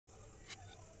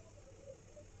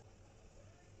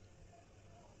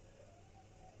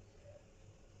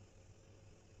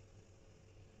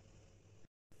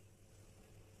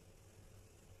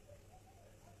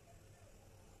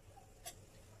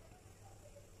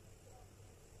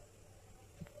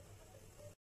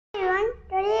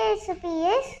recipe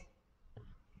is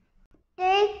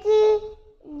turkey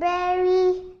berry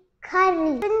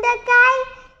curry. Sundaikkai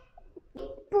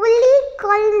Puli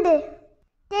koldu.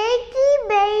 Turkey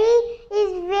berry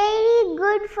is very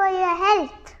good for your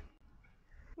health.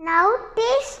 Now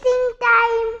tasting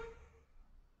time.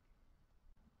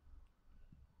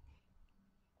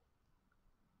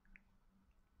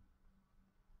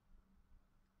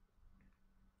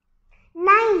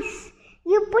 Nice.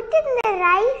 You put in the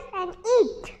rice and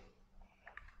eat.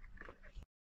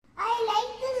 I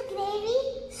like this gravy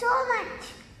so much.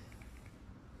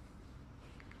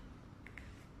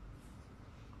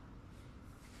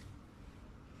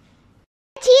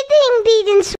 Let's eat the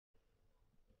ingredients.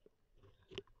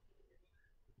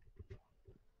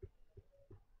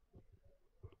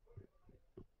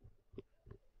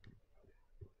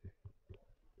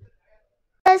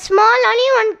 A small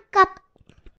onion 1 cup.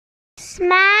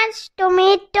 Smashed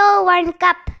tomato 1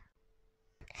 cup.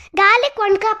 Garlic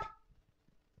 1 cup.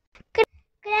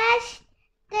 Crushed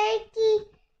turkey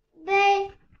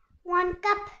berry 1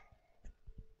 cup.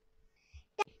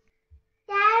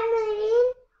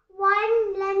 Tamarind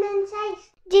 1 lemon size.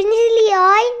 Ginger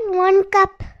oil 1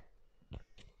 cup.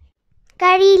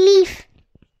 Curry leaf.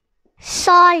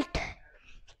 Salt.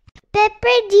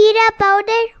 Pepper jeera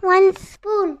powder 1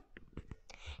 spoon.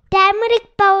 Turmeric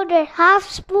powder ½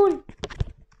 spoon.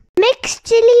 Mixed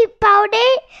chili powder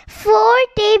 4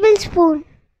 tablespoons.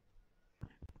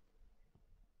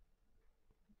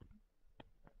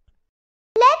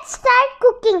 Let's start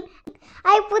cooking.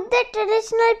 I put the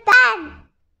traditional pan.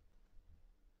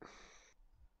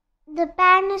 The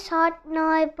pan is hot. Now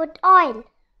I put oil.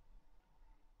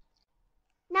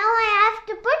 Now I have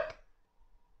to put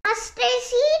mustard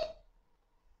seed,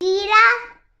 jeera,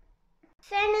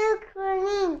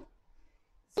 fenugreek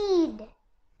seed.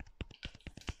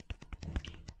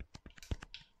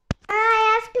 Now I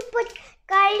have to put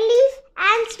curry leaf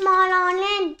and small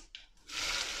onion.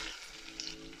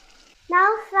 Now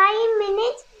 5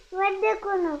 minutes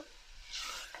Video.Guru.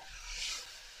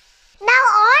 Now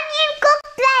onion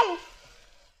cooked well.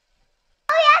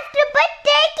 Now you have to put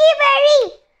turkey berry.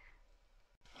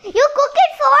 You cook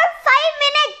it for 5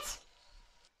 minutes.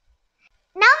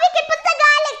 Now we can put the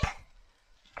garlic.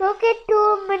 Cook it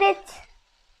 2 minutes.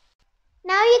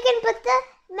 Now you can put the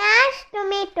mashed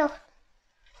tomato.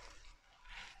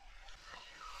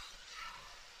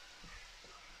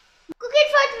 Cook it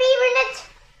for 3 minutes.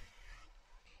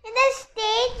 In this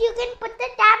stage, you can put the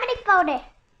turmeric powder.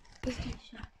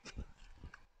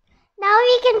 Now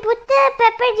we can put the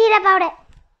pepper jeera powder.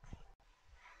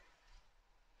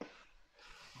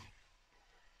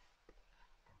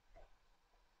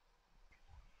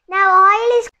 Now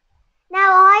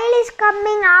oil is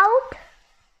coming out.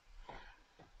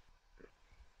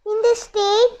 In this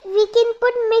stage, we can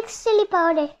put mixed chili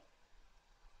powder.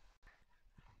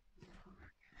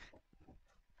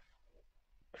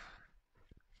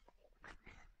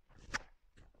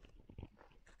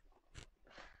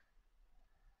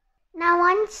 Now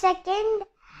 1 second,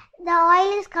 the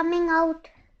oil is coming out.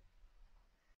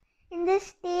 In this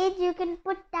stage, you can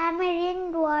put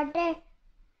tamarind water.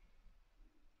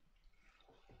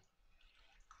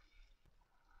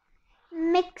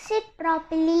 Mix it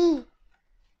properly.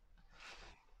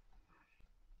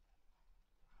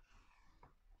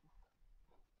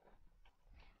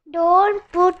 Don't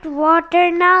put water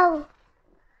now.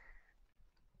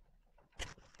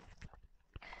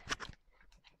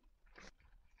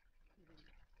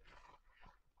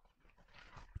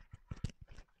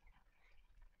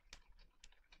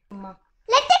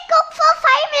 Let it cook for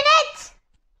 5 minutes.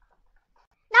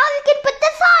 Now we can put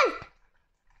the salt.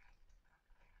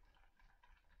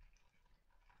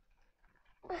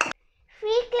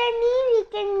 Frequently we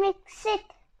can mix it.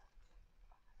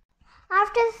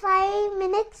 After 5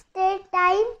 minutes, third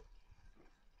time,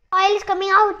 oil is coming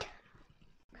out.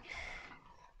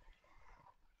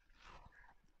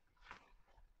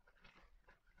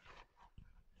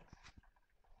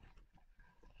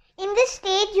 In this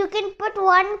stage, you can put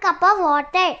 1 cup of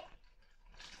water.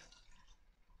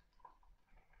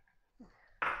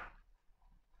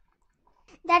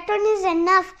 That one is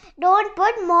enough. Don't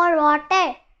put more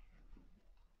water.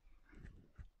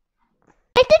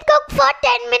 Let it cook for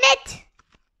 10 minutes.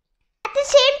 At the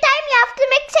same time, you have to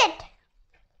mix it.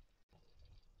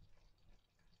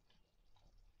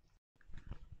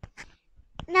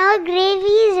 Now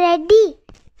gravy is ready.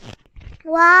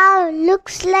 Wow,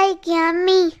 looks like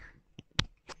yummy.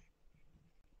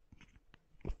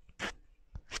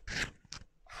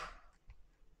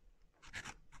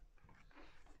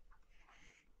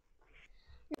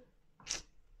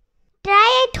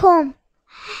 Try at home.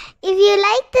 If you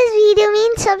like this video,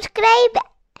 means subscribe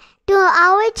to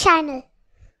our channel.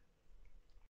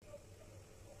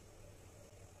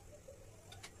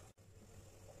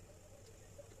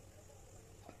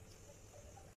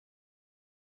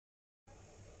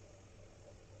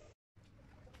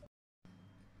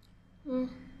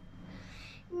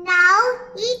 Now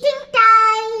eating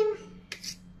time.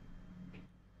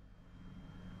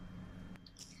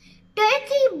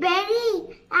 Turkey,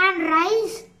 berry and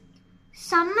rice.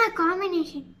 Summer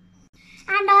combination.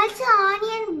 And also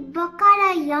onion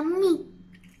bakara, yummy.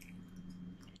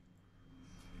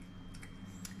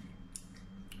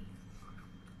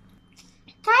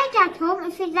 Try it at home.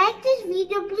 If you like this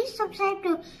video, please subscribe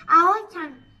to our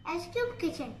channel, S Cube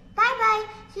Kitchen. Bye bye.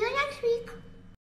 See you